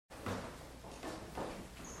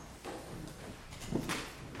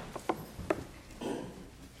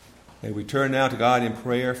May we turn now to God in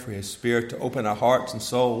prayer for His Spirit to open our hearts and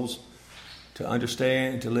souls to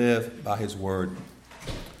understand and to live by His Word.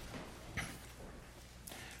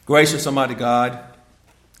 Gracious Almighty God,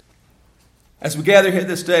 as we gather here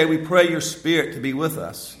this day, we pray Your Spirit to be with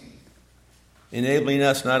us, enabling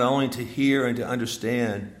us not only to hear and to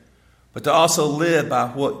understand, but to also live by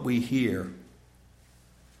what we hear.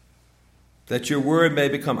 That Your Word may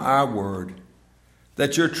become our word,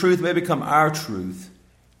 that Your truth may become our truth,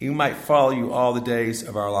 and we might follow You all the days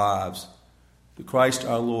of our lives. To Christ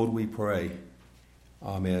our Lord we pray.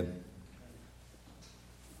 Amen.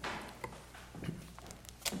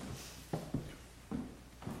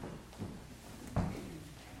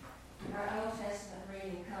 Our Old Testament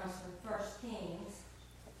reading comes from 1 Kings,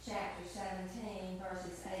 chapter 17,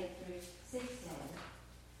 verses 8 through 16.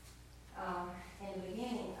 In the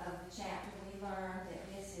beginning of the chapter, we learn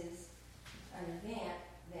that this is an event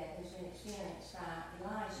that has been experienced by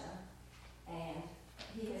Elijah, and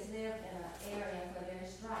he has lived in an area where there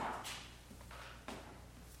is drought.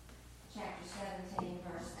 Chapter 17,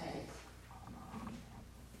 verse 8.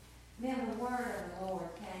 Then the word of the Lord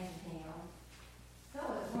came to him, "Go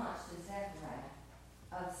at once to Zarephath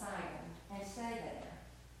of Sidon, and stay there.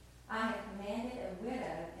 I have commanded a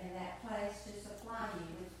widow in that place to supply you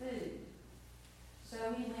with food."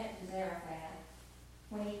 So he went to Zarephath.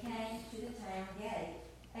 When he came to the town gate,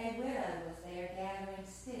 a widow was there gathering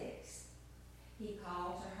sticks. He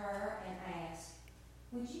called to her and asked,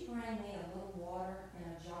 "Would you bring me a little water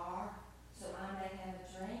in a jar so I may have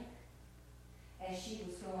a drink?" As she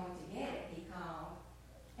was going to get it, he called,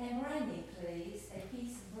 "And bring me, please, a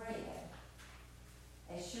piece of bread."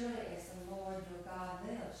 "As surely as the Lord your God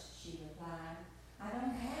lives," she replied, "I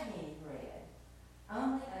don't have any bread,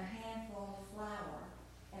 only a handful of flour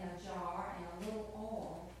in a jar and a little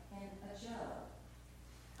oil in a jug.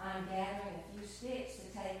 I'm gathering a few sticks to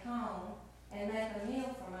take home and make a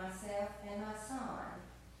meal for myself and my son,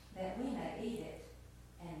 that we may eat it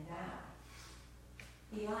and die."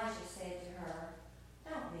 Elijah said to her,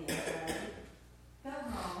 "Don't be afraid. Go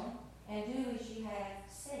home and do as you have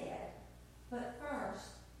said. But first,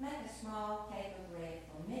 make a small cake of bread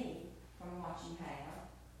for me from what you have,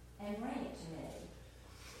 and bring it to me.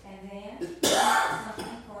 And then make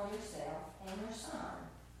something for yourself and your son.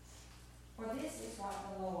 For this is what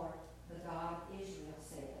the Lord, the God of Israel,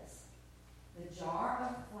 says. The jar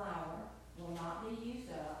of flour will not be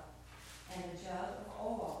used up, and the jug of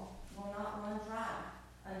oil will not run dry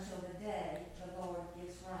until the day the Lord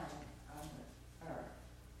gives rain on the earth."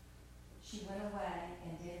 She went away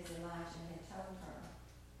and did as Elijah had told her.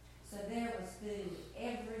 So there was food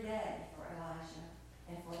every day for Elijah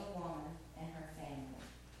and for the woman and her family.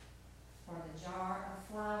 For the jar of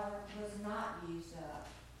flour was not used up,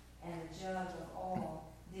 and the jug of oil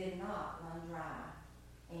did not run dry,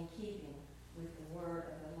 in keeping with the word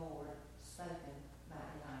of the Lord spoken by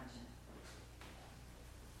Elijah.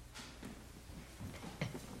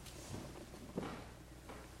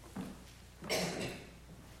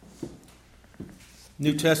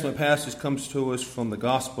 New Testament passage comes to us from the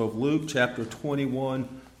Gospel of Luke, chapter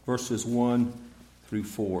 21, verses 1 through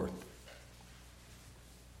 4.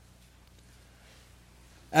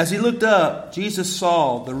 As he looked up, Jesus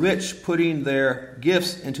saw the rich putting their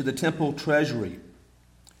gifts into the temple treasury.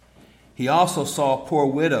 He also saw a poor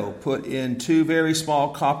widow put in 2 very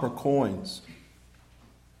small copper coins.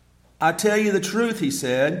 "I tell you the truth," he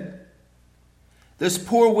said, "this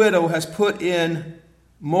poor widow has put in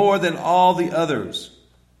more than all the others.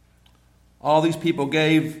 All these people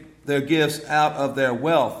gave their gifts out of their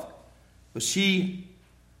wealth, but she,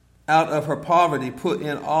 out of her poverty, put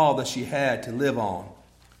in all that she had to live on."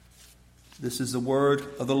 This is the word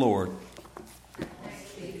of the Lord.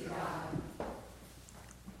 Thanks be to God.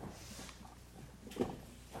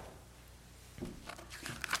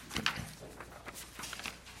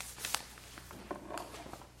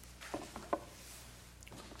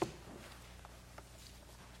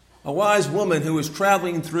 A wise woman who was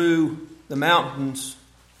traveling through the mountains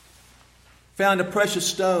found a precious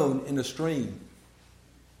stone in a stream.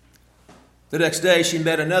 The next day she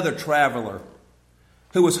met another traveler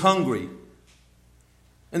who was hungry.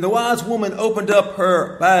 And the wise woman opened up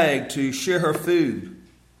her bag to share her food.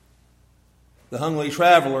 The hungry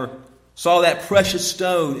traveler saw that precious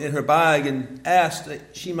stone in her bag and asked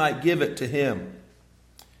that she might give it to him.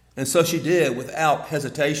 And so she did without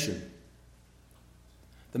hesitation.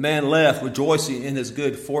 The man left, rejoicing in his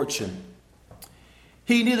good fortune.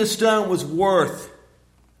 He knew the stone was worth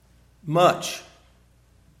much.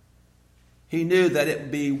 He knew that it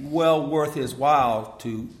would be well worth his while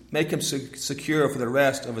to make him secure for the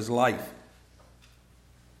rest of his life.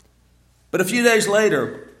 But a few days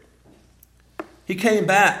later, he came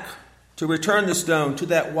back to return the stone to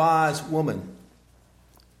that wise woman.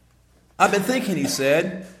 "I've been thinking," he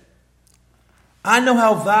said. "I know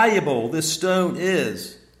how valuable this stone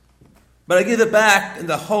is, but I give it back in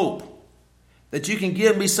the hope that you can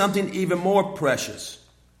give me something even more precious.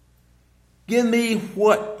 Give me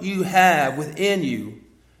what you have within you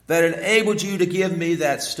that enabled you to give me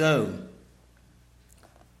that stone."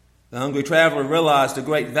 The hungry traveler realized the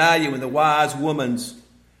great value in the wise woman's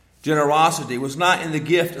generosity was not in the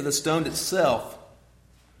gift of the stone itself,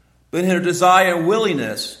 but in her desire and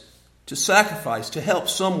willingness to sacrifice to help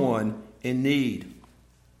someone in need.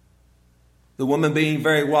 The woman, being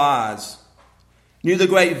very wise, knew the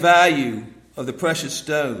great value of the precious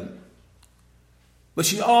stone, but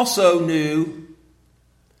she also knew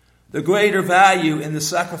the greater value in the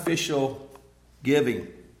sacrificial giving.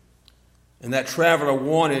 And that traveler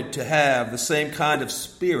wanted to have the same kind of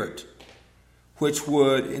spirit which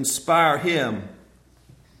would inspire him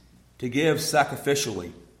to give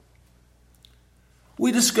sacrificially.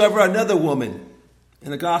 We discover another woman in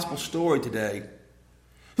the gospel story today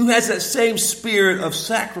who has that same spirit of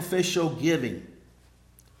sacrificial giving.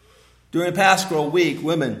 During Paschal Week,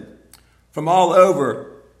 women from all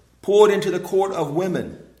over poured into the court of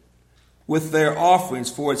women with their offerings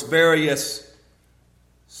for its various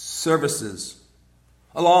services.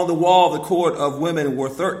 Along the wall of the court of women were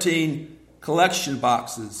 13 collection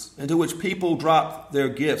boxes into which people dropped their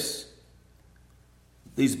gifts.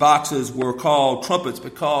 These boxes were called trumpets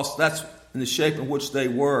because that's in the shape in which they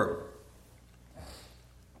were.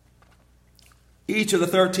 Each of the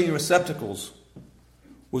 13 receptacles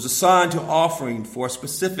was assigned to offering for a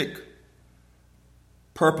specific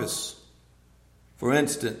purpose. For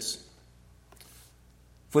instance,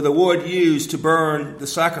 for the wood used to burn the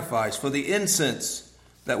sacrifice, for the incense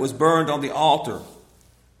that was burned on the altar,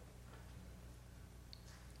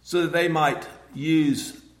 so that they might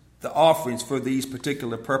use the offerings for these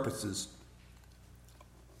particular purposes.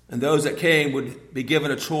 And those that came would be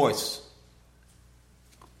given a choice,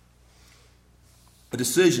 a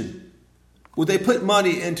decision. Would they put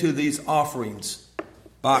money into these offerings,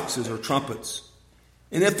 boxes or trumpets?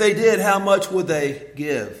 And if they did, how much would they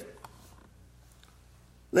give?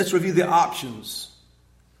 Let's review the options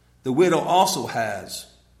the widow also has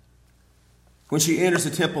when she enters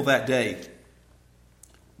the temple that day.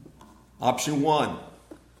 Option 1.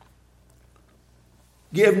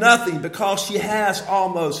 Give nothing because she has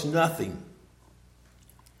almost nothing.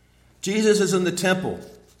 Jesus is in the temple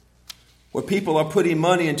where people are putting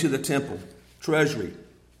money into the temple treasury.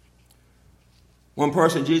 One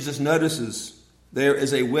person Jesus notices there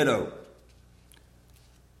is a widow.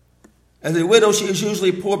 As a widow, she is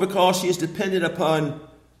usually poor because she is dependent upon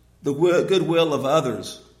the goodwill of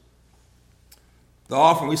others. The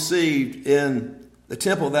offering received in the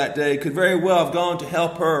temple that day could very well have gone to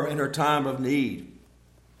help her in her time of need.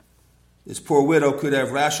 This poor widow could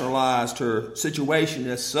have rationalized her situation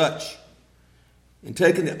as such and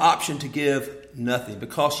taken the option to give nothing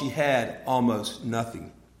because she had almost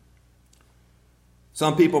nothing.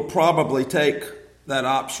 Some people probably take that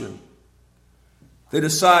option. They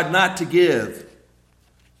decide not to give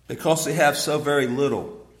because they have so very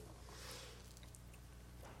little.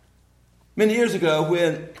 Many years ago,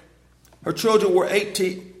 when her children were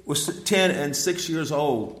 10 and 6 years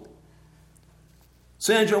old,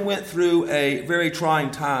 Sandra went through a very trying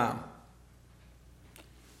time.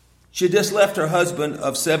 She had just left her husband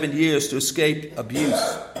of 7 years to escape abuse.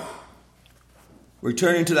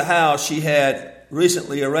 Returning to the house she had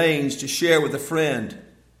recently arranged to share with a friend,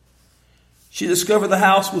 she discovered the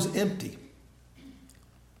house was empty.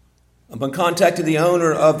 Upon contacting the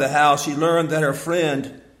owner of the house, she learned that her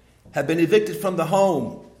friend had been evicted from the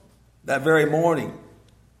home that very morning.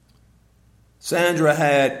 Sandra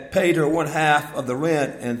had paid her 1/2 of the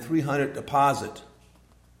rent and $300 deposit.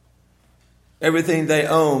 Everything they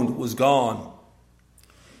owned was gone.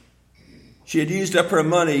 She had used up her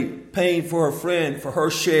money paying for her friend for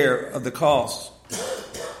her share of the costs.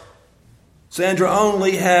 Sandra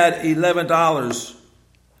only had $11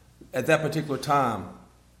 at that particular time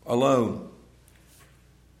alone.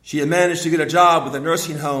 She had managed to get a job with a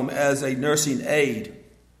nursing home as a nursing aide,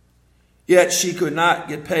 yet she could not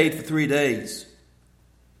get paid for 3 days.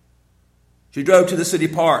 She drove to the city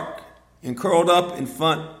park and curled up in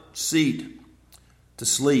front seat to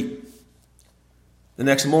sleep. The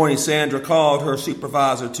next morning, Sandra called her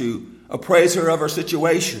supervisor to appraise her of her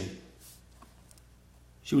situation.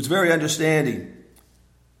 She was very understanding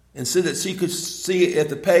and said that she could see if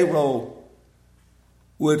the payroll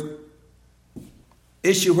would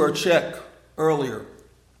issue her check earlier,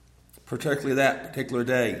 particularly that particular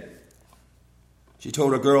day. She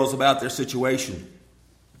told her girls about their situation.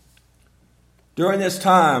 During this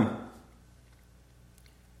time,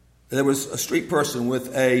 there was a street person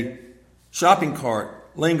with a shopping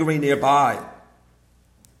cart lingering nearby,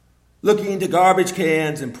 looking into garbage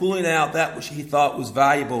cans and pulling out that which he thought was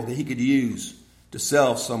valuable that he could use to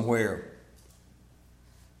sell somewhere.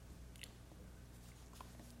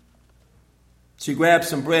 She grabbed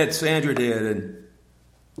some bread, Sandra did, and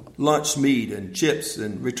lunch meat and chips,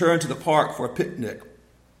 and returned to the park for a picnic.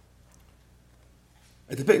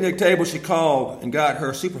 At the picnic table, she called and got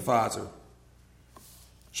her supervisor.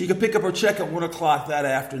 She could pick up her check at 1 o'clock that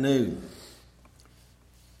afternoon.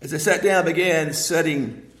 As they sat down and began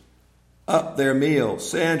setting up their meal,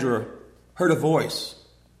 Sandra heard a voice.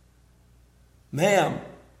 "Ma'am,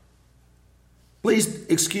 please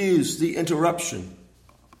excuse the interruption.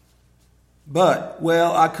 But,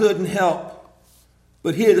 well, I couldn't help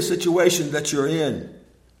but hear the situation that you're in.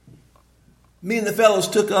 Me and the fellows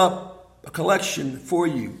took up a collection for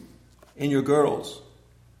you and your girls.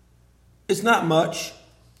 It's not much,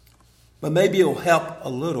 but maybe it'll help a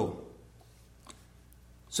little."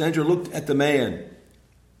 Sandra looked at the man.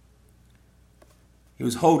 He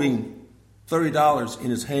was holding $30 in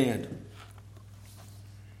his hand.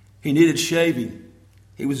 He needed shaving.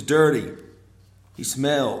 He was dirty. He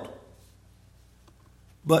smelled.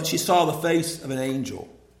 But she saw the face of an angel.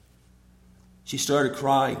 She started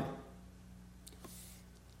crying.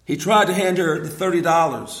 He tried to hand her the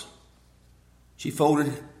 $30. She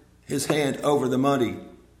folded his hand over the money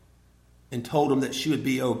and told him that she would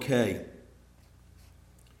be okay.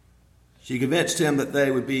 She convinced him that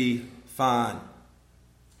they would be fine.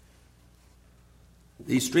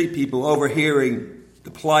 These street people, overhearing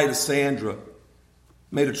the plight of Sandra,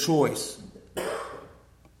 made a choice.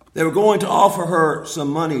 They were going to offer her some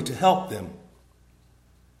money to help them.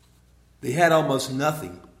 They had almost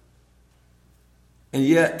nothing. And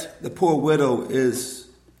yet the poor widow is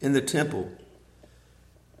in the temple.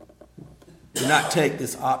 Did not take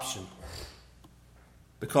this option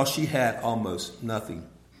because she had almost nothing.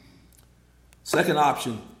 Second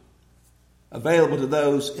option available to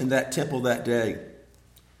those in that temple that day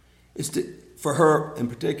is for her in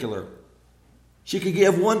particular. She could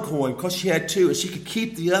give one coin because she had two, and she could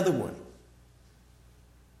keep the other one.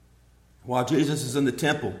 While Jesus is in the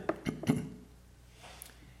temple,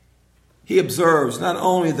 he observes not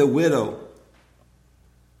only the widow,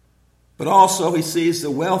 but also he sees the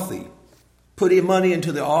wealthy putting money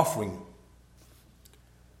into the offering.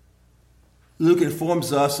 Luke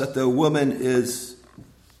informs us that the woman is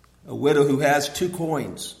a widow who has 2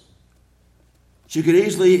 coins. She could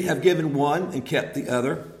easily have given one and kept the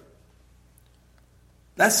other.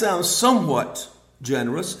 That sounds somewhat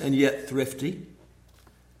generous and yet thrifty.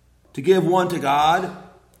 To give one to God,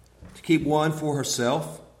 to keep one for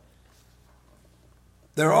herself.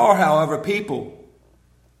 There are, however, people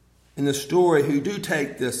in the story who do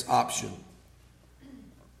take this option.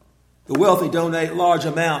 The wealthy donate large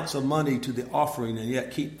amounts of money to the offering and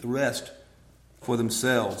yet keep the rest for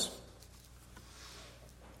themselves.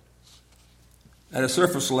 At a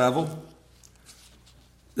surface level,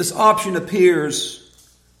 this option appears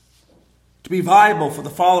to be viable for the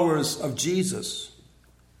followers of Jesus.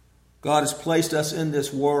 God has placed us in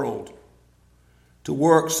this world to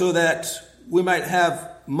work so that we might have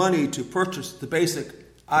money to purchase the basic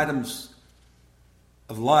items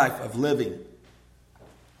of life, of living.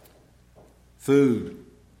 Food,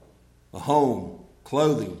 a home,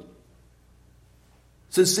 clothing.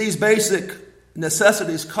 Since these basic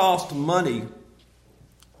necessities cost money,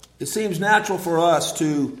 it seems natural for us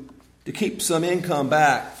to keep some income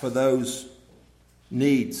back for those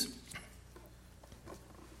needs.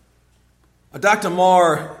 Dr.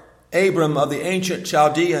 Mar Abram of the ancient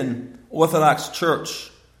Chaldean Orthodox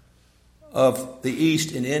Church of the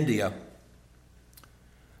East in India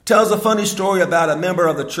tells a funny story about a member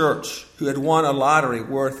of the church who had won a lottery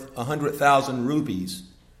worth 100,000 rupees,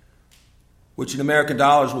 which in American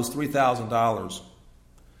dollars was $3,000.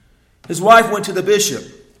 His wife went to the bishop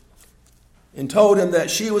and told him that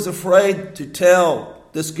she was afraid to tell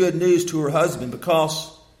this good news to her husband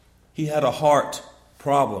because he had a heart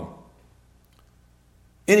problem.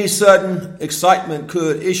 Any sudden excitement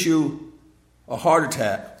could issue a heart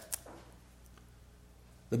attack.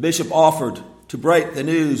 The bishop offered to break the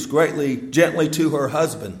news gently to her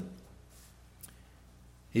husband.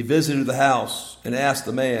 He visited the house and asked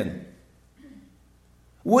the man,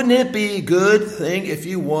 "Wouldn't it be a good thing if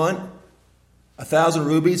you won 1,000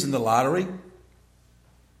 rupees in the lottery?"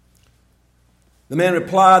 The man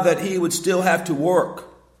replied that he would still have to work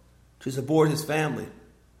to support his family.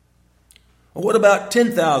 "Well, what about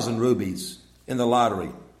 10,000 rupees in the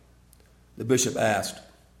lottery?" the bishop asked.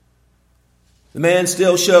 The man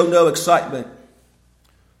still showed no excitement,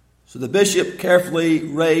 so the bishop carefully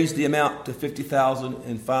raised the amount to 50,000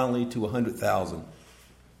 and finally to 100,000.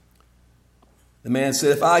 The man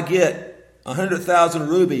said, "If I get 100,000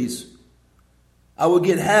 rubies, I will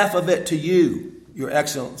get half of it to you, Your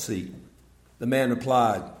Excellency," the man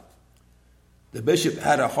replied. The bishop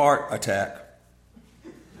had a heart attack,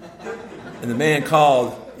 and the man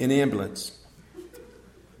called an ambulance.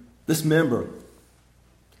 This member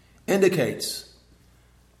indicates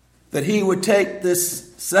that he would take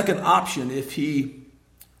this second option if he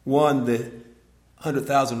won the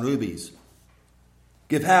 100,000 rubies.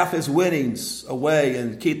 Give half his winnings away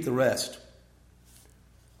and keep the rest.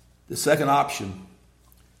 The second option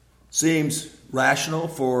seems rational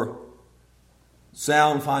for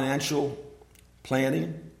sound financial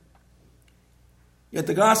planning. Yet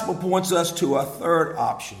the gospel points us to a third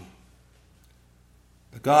option.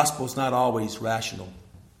 The gospel is not always rational.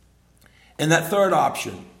 And that third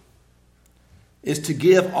option is to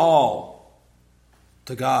give all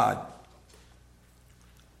to God.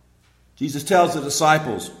 Jesus tells the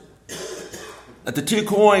disciples that the 2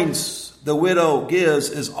 coins the widow gives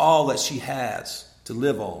is all that she has to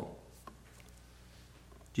live on.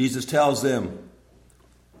 Jesus tells them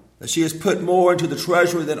that she has put more into the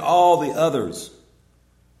treasury than all the others.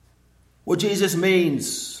 What Jesus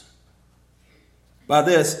means by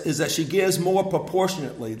this is that she gives more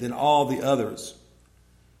proportionately than all the others.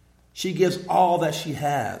 She gives all that she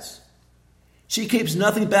has. She keeps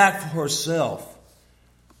nothing back for herself.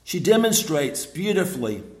 She demonstrates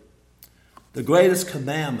beautifully the greatest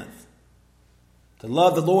commandment, to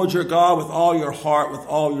love the Lord your God with all your heart, with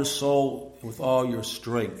all your soul, and with all your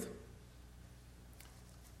strength.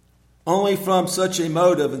 Only from such a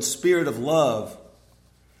motive and spirit of love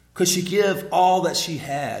could she give all that she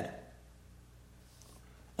had.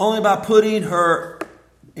 Only by putting her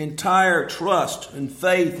entire trust and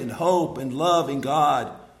faith and hope and love in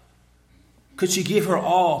God could she give her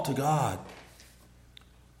all to God.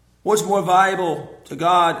 What's more valuable to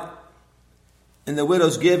God in the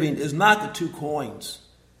widow's giving is not the 2 coins,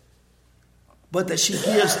 but that she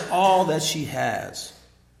gives all that she has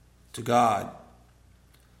to God.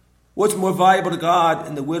 What's more valuable to God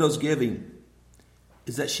in the widow's giving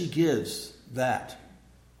is that she gives that,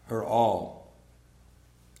 her all.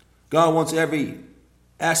 God wants every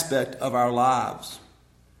aspect of our lives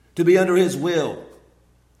to be under His will.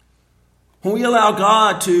 When we allow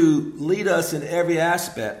God to lead us in every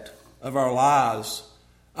aspect of our lives,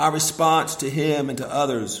 our response to Him and to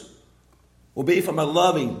others will be from a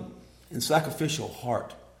loving and sacrificial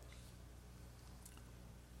heart.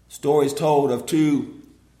 Stories told of 2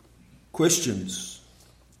 Christians,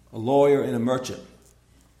 a lawyer and a merchant,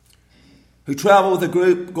 who traveled with a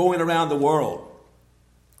group going around the world,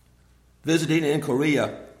 visiting in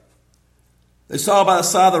Korea. They saw by the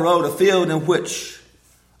side of the road a field in which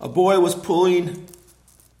a boy was pulling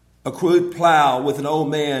a crude plow with an old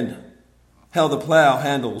man held the plow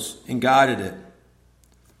handles and guided it.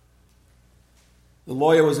 The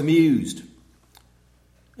lawyer was amused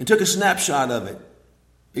and took a snapshot of it.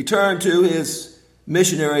 He turned to his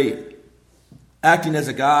missionary acting as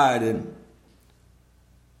a guide and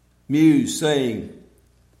mused, saying,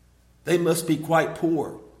 "They must be quite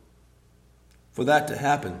poor for that to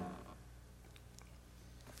happen."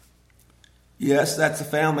 Yes, that's the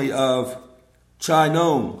family of Chai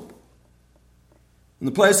Nong. When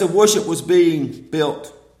the place of worship was being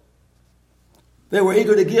built, they were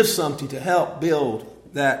eager to give something to help build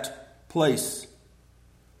that place.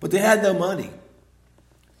 But they had no money.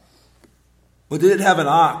 But they did have an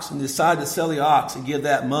ox, and they decided to sell the ox and give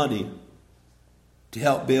that money to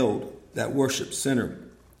help build that worship center.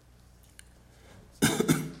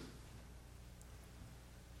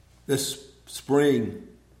 This spring,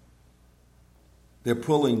 they're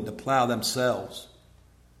pulling the plow themselves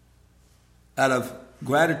out of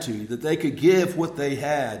gratitude that they could give what they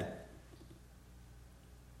had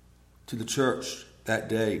to the church that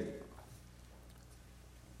day.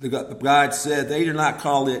 The guide said they did not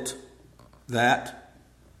call it that,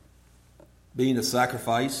 being a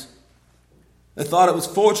sacrifice. They thought it was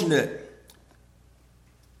fortunate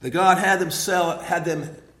that God had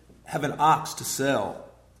them have an ox to sell.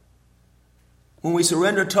 When we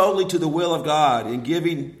surrender totally to the will of God, and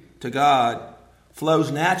giving to God flows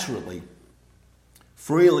naturally,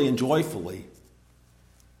 freely and joyfully.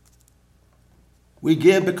 We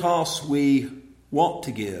give because we want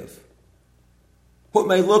to give. What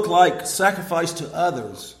may look like sacrifice to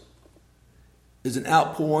others is an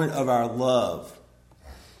outpouring of our love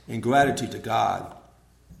and gratitude to God.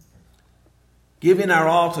 Giving our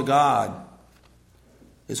all to God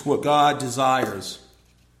is what God desires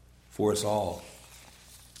for us all.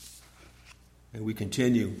 And we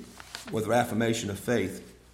continue with our affirmation of faith.